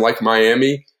program like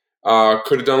Miami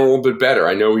could have done a little bit better.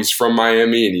 I know he's from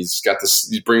Miami and he's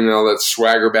bringing all that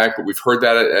swagger back, but we've heard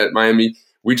that at Miami.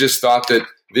 We just thought that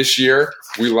this year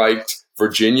we liked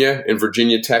Virginia and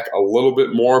Virginia Tech a little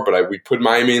bit more, but we put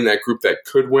Miami in that group that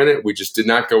could win it. We just did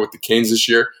not go with the Canes this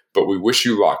year, but we wish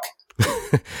you luck.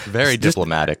 Very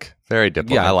diplomatic. Very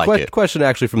diplomatic. Yeah, I like it. Question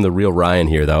actually from the real Ryan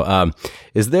here, though.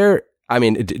 Do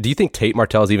you think Tate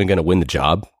Martell is even going to win the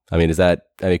job?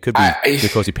 It could be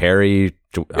N'Kosi Perry.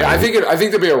 I think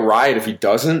there'll be a riot if he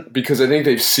doesn't, because I think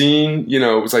they've seen,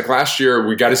 it was like last year,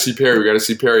 we got to see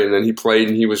Perry, and then he played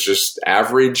and he was just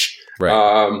average.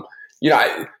 Right.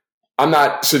 I'm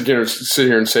not sit here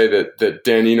and say that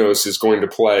Dan Enos is going to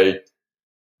play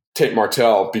Tate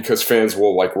Martell because fans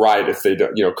will riot if they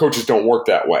don't. Coaches don't work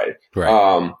that way.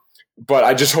 Right. But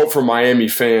I just hope for Miami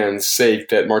fans' sake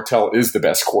that Martell is the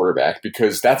best quarterback,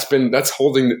 because that's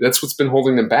what's been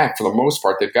holding them back for the most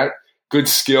part. They've got good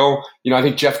skill. I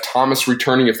think Jeff Thomas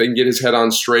returning, if they can get his head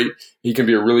on straight, he can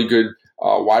be a really good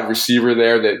wide receiver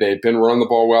there. They've been running the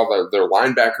ball well. Their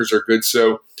linebackers are good.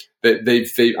 So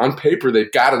they on paper,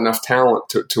 they've got enough talent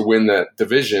to win that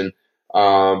division.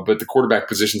 But the quarterback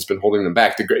position's been holding them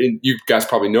back. You guys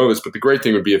probably know this, but the great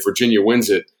thing would be if Virginia wins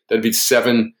it, that'd be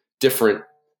 7 different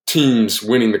teams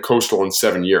winning the Coastal in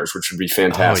 7 years, which would be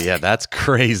fantastic. Oh, yeah, that's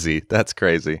crazy. That's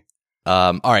crazy.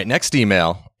 All right, next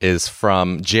email is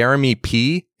from Jeremy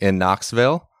P. in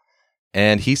Knoxville,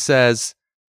 and he says,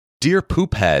 "Dear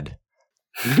Poophead,"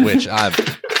 which I'm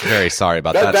very sorry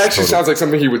about that. That actually sounds like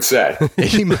something he would say.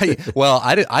 He might. Well,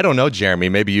 I don't know Jeremy.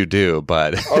 Maybe you do,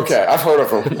 but okay, I've heard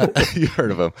of him. You heard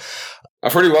of him.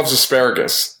 I've heard he loves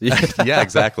asparagus. Yeah,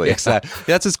 exactly.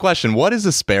 That's his question. What is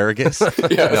asparagus?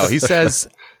 Yes. No, he says,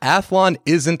 Athlon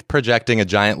isn't projecting a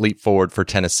giant leap forward for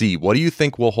Tennessee. What do you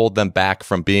think will hold them back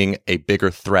from being a bigger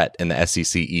threat in the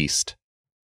SEC East?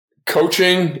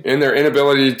 Coaching and their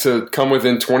inability to come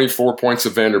within 24 points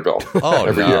of Vanderbilt. Oh,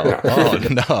 every year. Oh,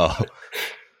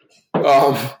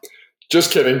 no.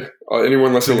 Just kidding.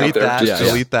 Anyone listening Delete out there? That.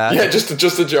 Delete that. Yeah, just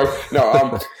a joke.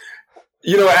 No,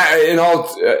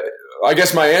 I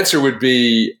guess my answer would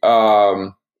be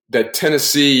that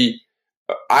Tennessee,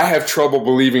 I have trouble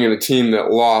believing in a team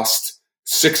that lost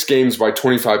 6 games by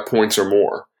 25 points or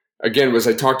more. Again, as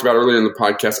I talked about earlier in the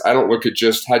podcast, I don't look at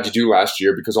just how'd you do last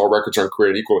year because all records aren't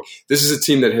created equal. This is a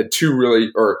team that had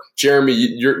Jeremy,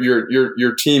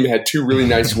 your team had 2 really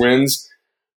nice wins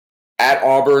at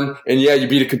Auburn. And yeah, you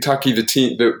beat a Kentucky, but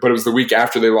it was the week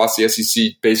after they lost the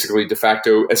SEC, basically de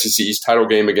facto SEC East title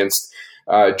game against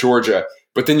Georgia.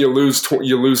 But then you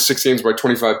lose 6 games by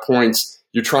 25 points.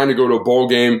 You're trying to go to a bowl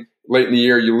game late in the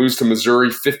year. You lose to Missouri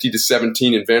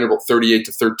 50-17 and Vanderbilt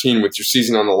 38-13 with your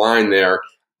season on the line there.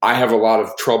 I have a lot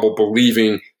of trouble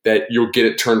believing that you'll get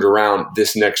it turned around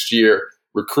this next year.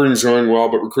 Recruiting's going well,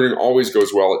 but recruiting always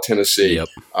goes well at Tennessee. Yep.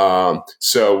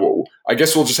 So I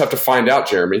guess we'll just have to find out,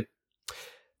 Jeremy.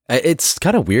 It's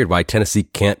kind of weird why Tennessee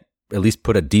can't at least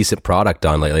put a decent product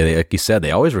on lately. Like you said,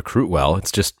 they always recruit well.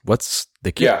 It's just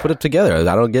they can't put it together.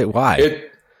 I don't get why.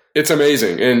 It's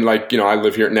amazing. And I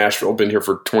live here at Nashville, been here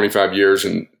for 25 years.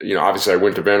 And, obviously I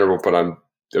went to Vanderbilt, but I'm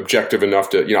objective enough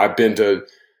to, I've been to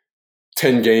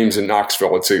 10 games in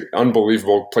Knoxville. It's an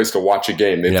unbelievable place to watch a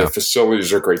game. Their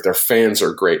facilities are great. Their fans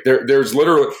are great. There's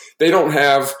literally, they don't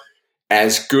have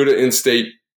as good an in-state,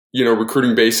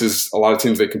 recruiting bases, a lot of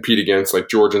teams they compete against, like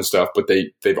Georgia and stuff, but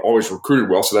they've always recruited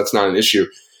well, so that's not an issue.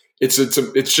 It's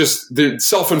just the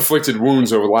self-inflicted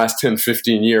wounds over the last 10,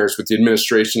 15 years with the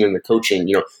administration and the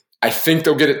coaching. I think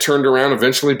they'll get it turned around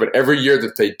eventually, but every year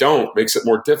that they don't makes it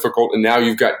more difficult. And now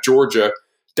you've got Georgia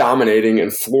dominating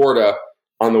and Florida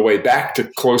on the way back to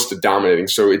close to dominating.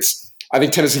 So I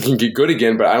think Tennessee can get good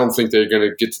again, but I don't think they're going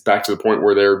to get back to the point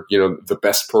where they're, the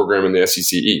best program in the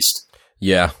SEC East.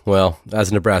 Yeah, well,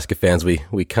 as Nebraska fans,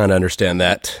 we kind of understand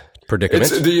that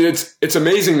predicament. It's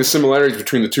amazing the similarities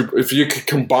between the two. If you could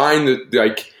combine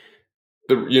the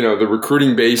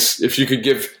recruiting base, if you could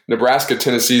give Nebraska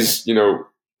Tennessee's,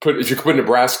 if you could put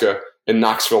Nebraska and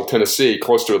Knoxville, Tennessee,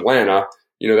 close to Atlanta,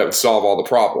 that would solve all the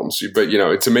problems. But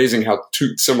it's amazing how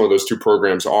similar those two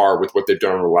programs are with what they've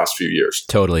done over the last few years.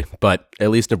 Totally, but at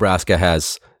least Nebraska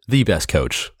has the best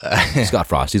coach, Scott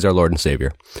Frost. He's our Lord and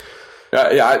Savior.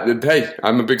 Hey,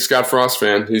 I'm a big Scott Frost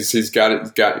fan. He's got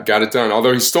it done.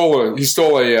 Although he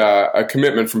stole a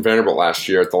commitment from Vanderbilt last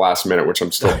year at the last minute, which I'm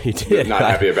still not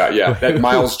happy about. Yeah, that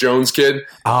Miles Jones kid.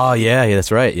 Oh yeah, that's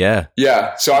right. Yeah.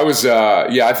 So I was.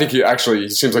 I think he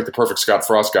seems like the perfect Scott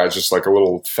Frost guy. Just like a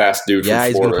little fast dude. Yeah, from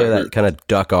he's going to play that kind of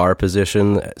duck R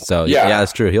position. So yeah,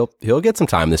 that's true. He'll get some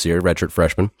time this year, redshirt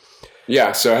freshman.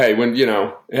 Yeah, so when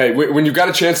you've got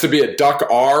a chance to be a Duck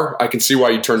R, I can see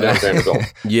why you turned down Vanderbilt.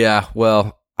 Yeah,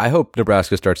 well, I hope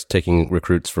Nebraska starts taking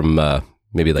recruits from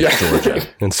maybe Georgia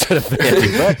instead of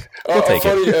Vandy, but we'll take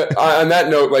it. On that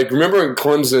note, remember in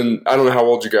Clemson, I don't know how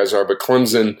old you guys are, but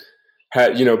Clemson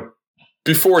had,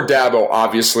 before Dabo,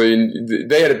 obviously,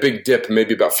 they had a big dip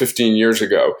maybe about 15 years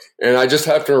ago. And I just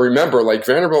have to remember,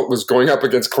 Vanderbilt was going up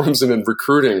against Clemson and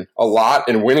recruiting a lot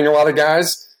and winning a lot of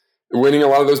guys. Winning a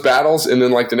lot of those battles, and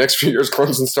then the next few years,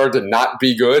 Clemson started to not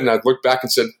be good, and I looked back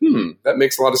and said, that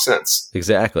makes a lot of sense.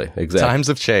 Exactly. Times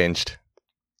have changed.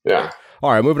 Yeah.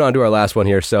 All right, moving on to our last one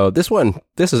here. So this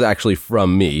is actually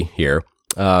from me here.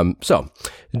 So,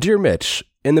 Dear Mitch,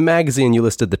 in the magazine you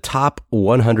listed the top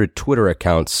 100 Twitter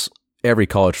accounts every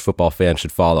college football fan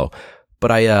should follow,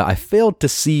 but I failed to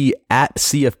see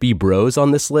 @CFB Bros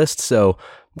on this list, so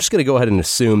I'm just going to go ahead and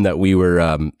assume that we were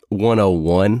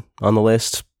 101 on the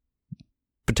list.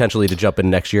 Potentially to jump in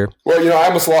next year. Well, I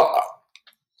almost lost.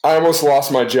 I almost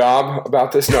lost my job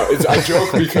about this. No, I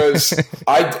joke because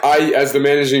I, as the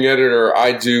managing editor,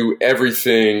 I do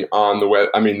everything on the web.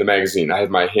 I mean, the magazine. I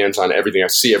have my hands on everything. I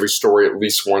see every story at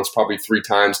least once, probably 3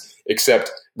 times,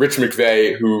 except Rich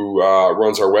McVeigh, who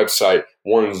runs our website,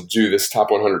 wanted to do this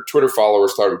top 100 Twitter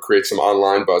followers, thought it would create some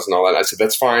online buzz and all that. I said,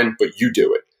 that's fine, but you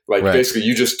do it. Like, basically,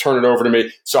 you just turn it over to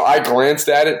me. So I glanced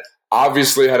at it.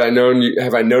 Obviously, have I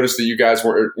noticed that you guys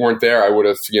weren't there, I would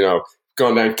have,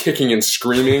 gone down kicking and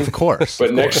screaming. Of course.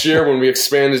 But next year, when we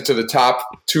expand it to the top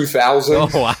 2,000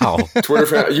 Twitter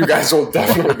fans, you guys will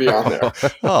definitely be on there.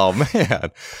 Oh,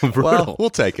 man. Well, we'll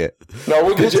take it. No,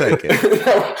 we'll take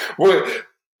it.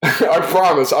 I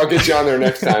promise. I'll get you on there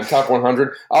next time. Top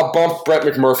 100. I'll bump Brett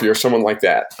McMurphy or someone like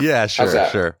that. Yeah,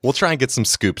 sure. We'll try and get some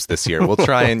scoops this year. We'll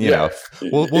try and,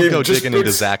 we'll go digging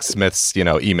into Zach Smith's,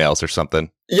 emails or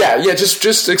something. Yeah.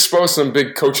 Just expose some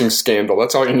big coaching scandal.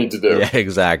 That's all you need to do. Yeah,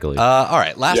 exactly. All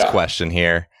right. Last question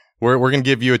here. We're going to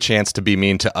give you a chance to be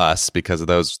mean to us because of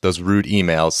those rude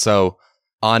emails. So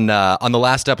on the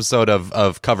last episode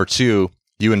of Cover 2,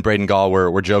 you and Braden Gall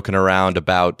were joking around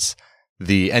about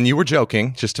and you were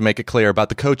joking, just to make it clear, about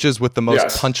the coaches with the most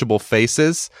punchable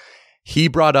faces. He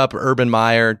brought up Urban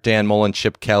Meyer, Dan Mullen,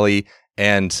 Chip Kelly,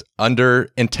 and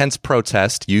under intense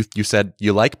protest, you said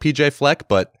you like PJ Fleck,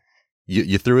 but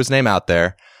you threw his name out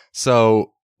there.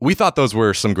 So we thought those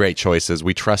were some great choices.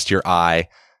 We trust your eye.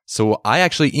 So I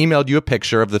actually emailed you a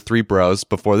picture of the 3 bros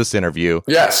before this interview.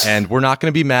 Yes. And we're not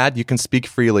going to be mad. You can speak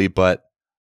freely, but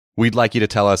we'd like you to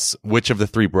tell us which of the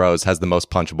 3 bros has the most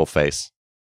punchable face.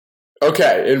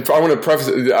 Okay, and I want to preface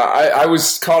it. I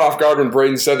was caught off guard when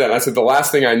Braden said that, and I said the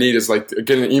last thing I need is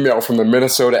get an email from the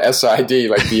Minnesota SID,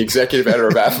 the executive editor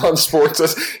of Athlon Sports.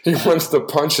 He wants to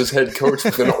punch his head coach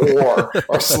with an oar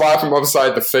or slap him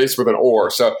upside the face with an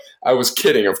oar. So I was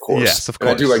kidding, of course. Yes, of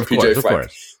course. And I do like PJ Fleck.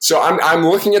 So I'm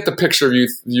looking at the picture of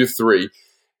you 3,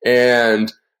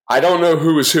 and I don't know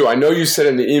who is who. I know you said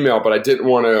in the email, but I did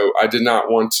not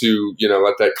want to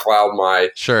let that cloud my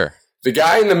Sure. The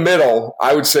guy in the middle,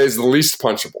 I would say, is the least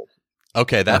punchable.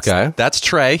 Okay, that's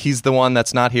Trey. He's the one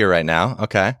that's not here right now.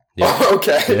 Okay. Yeah.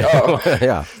 Okay. Oh.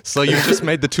 Yeah. So you just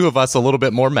made the 2 of us a little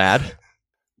bit more mad.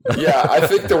 Yeah, I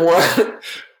think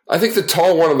the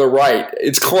tall one on the right,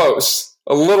 it's close.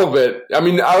 A little bit. I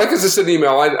mean, like as I said in the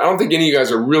email, I don't think any of you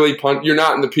guys are really you're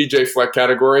not in the PJ Fleck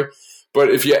category. But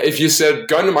if you said,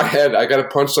 gun to my head, I got to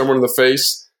punch someone in the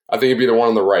face, I think it'd be the one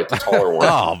on the right, the taller one.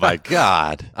 Oh, my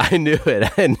God. I knew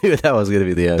it. I knew that was going to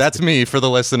be the answer. That's me for the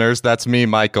listeners. That's me,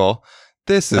 Michael.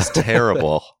 This is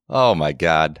terrible. Oh, my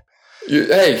God. You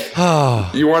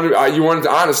wanted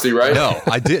honesty, right? No,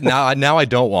 I did. Now I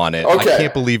don't want it. Okay. I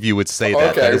can't believe you would say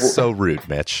that. Okay. That is so rude,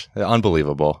 Mitch.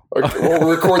 Unbelievable. Okay, we'll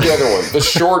record the other one. The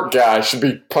short guy should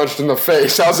be punched in the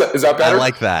face. How's that? Is that better? I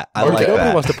like that. I like Nobody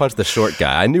that. wants to punch the short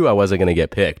guy. I knew I wasn't going to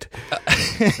get picked.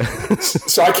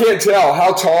 So I can't tell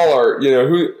how tall are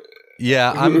who.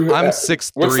 Yeah, I'm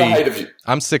 6'3". What's the height of you?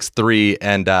 I'm 6'3",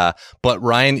 and but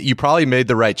Ryan, you probably made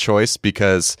the right choice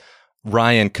because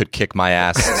Ryan could kick my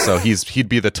ass, so he'd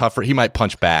be the tougher. He might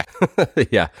punch back.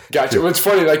 Yeah, gotcha. It's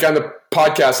funny, on the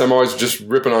podcast, I'm always just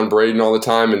ripping on Braden all the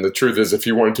time, and the truth is, if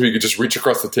he wanted to, he could just reach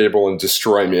across the table and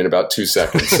destroy me in about 2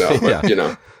 seconds. So,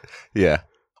 Yeah.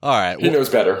 All right. He knows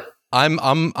better. I'm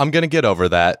gonna get over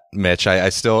that, Mitch. I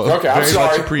still very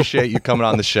much appreciate you coming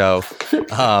on the show.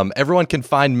 Everyone can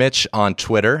find Mitch on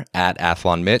Twitter at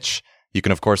AthlonMitch. You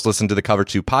can of course listen to the Cover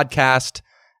 2 podcast,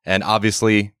 and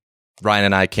obviously Ryan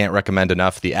and I can't recommend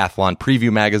enough the Athlon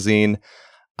Preview magazine.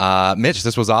 Mitch,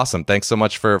 this was awesome. Thanks so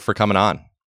much for coming on.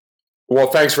 Well,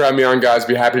 thanks for having me on, guys.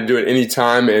 Be happy to do it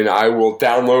anytime, and I will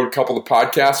download a couple of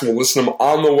podcasts, and we'll listen to them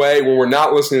on the way. When we're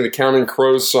not listening to the Counting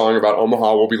Crows song about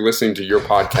Omaha, we'll be listening to your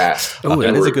podcast. Oh,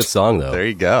 that is a good song, though. There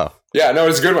you go. Yeah, no,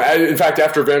 it's a good one. In fact,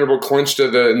 after Vanderbilt clinched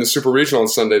in the Super Regional on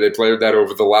Sunday, they played that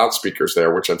over the loudspeakers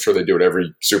there, which I'm sure they do at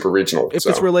every Super Regional. If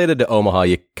it's related to Omaha,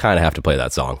 you kind of have to play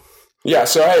that song. Yeah,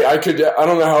 so hey, I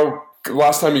don't know how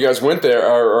last time you guys went there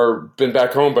or been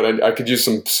back home, but I could use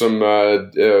some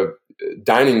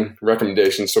dining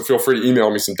recommendations. So feel free to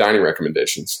email me some dining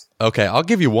recommendations. Okay, I'll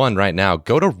give you one right now.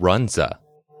 Go to Runza.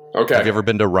 Okay. Have you ever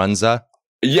been to Runza?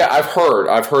 Yeah, I've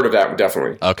heard of that,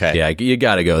 definitely. Okay. Yeah, you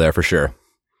got to go there for sure.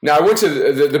 Now, I went to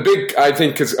the big, I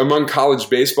think, because among college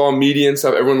baseball media and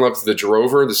stuff, everyone loves the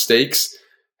Drover, the steaks.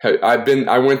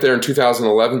 I went there in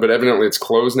 2011, but evidently it's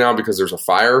closed now because there's a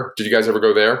fire. Did you guys ever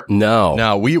go there?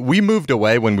 No, we moved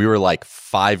away when we were like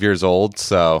 5 years old,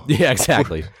 so yeah,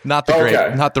 exactly. not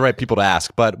the right people to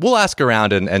ask, but we'll ask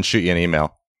around and shoot you an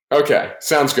email. Okay,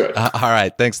 sounds good. All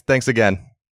right, thanks again.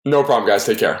 No problem, guys.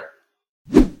 Take care.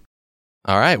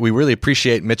 All right, we really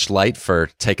appreciate Mitch Light for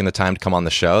taking the time to come on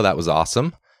the show. That was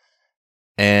awesome.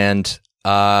 And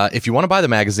if you want to buy the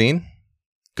magazine,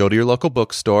 go to your local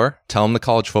bookstore. Tell them the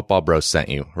College Football Bros sent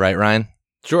you. Right, Ryan?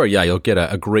 Sure, yeah, you'll get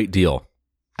a great deal.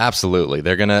 Absolutely.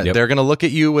 They're gonna look at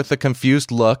you with a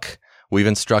confused look. We've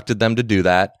instructed them to do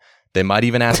that. They might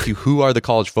even ask you, who are the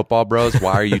College Football Bros?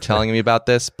 Why are you telling me about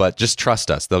this? But just trust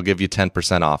us. They'll give you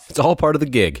 10% off. It's all part of the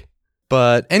gig.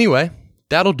 But anyway,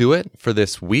 that'll do it for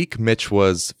this week. Mitch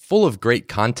was full of great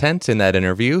content in that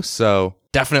interview, so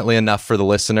definitely enough for the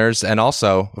listeners. And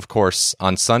also, of course,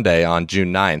 on Sunday, on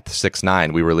June 9th,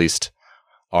 6/9, we released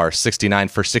our 69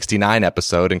 for 69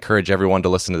 episode. Encourage everyone to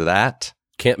listen to that.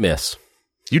 Can't miss.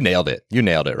 You nailed it. You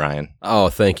nailed it, Ryan. Oh,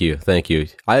 thank you. Thank you.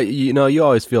 You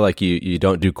always feel like you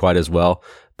don't do quite as well,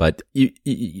 but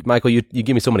Michael, you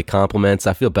give me so many compliments.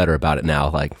 I feel better about it now.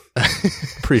 Like,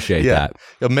 appreciate that.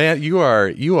 Man, you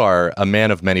are a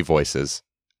man of many voices.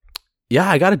 Yeah,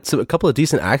 I got a couple of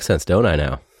decent accents, don't I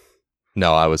now?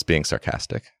 No, I was being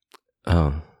sarcastic.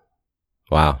 Oh,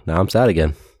 wow. Now I'm sad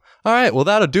again. All right. Well,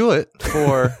 that'll do it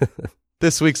for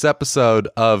this week's episode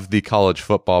of the College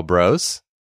Football Bros.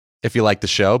 If you like the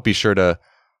show, be sure to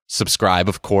subscribe,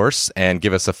 of course, and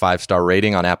give us a 5-star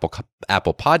rating on Apple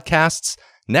Podcasts.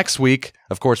 Next week,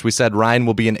 of course, we said Ryan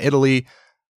will be in Italy.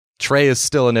 Trey is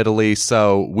still in Italy,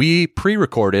 so we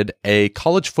pre-recorded a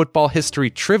college football history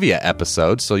trivia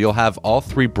episode, so you'll have all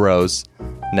three bros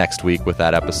next week with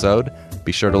that episode.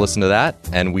 Be sure to listen to that,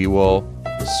 and we will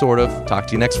sort of talk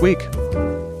to you next week.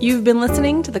 You've been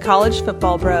listening to the College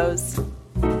Football Bros.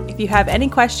 If you have any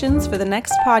questions for the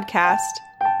next podcast,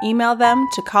 email them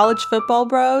to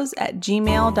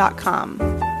collegefootballbros@gmail.com.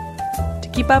 To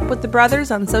keep up with the brothers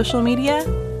on social media,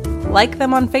 like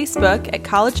them on Facebook at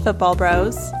College Football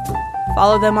Bros,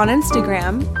 follow them on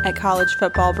Instagram at College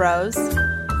Football Bros,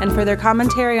 and for their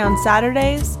commentary on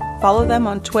Saturdays, follow them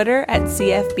on Twitter at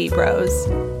CFB Bros.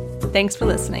 Thanks for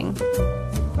listening.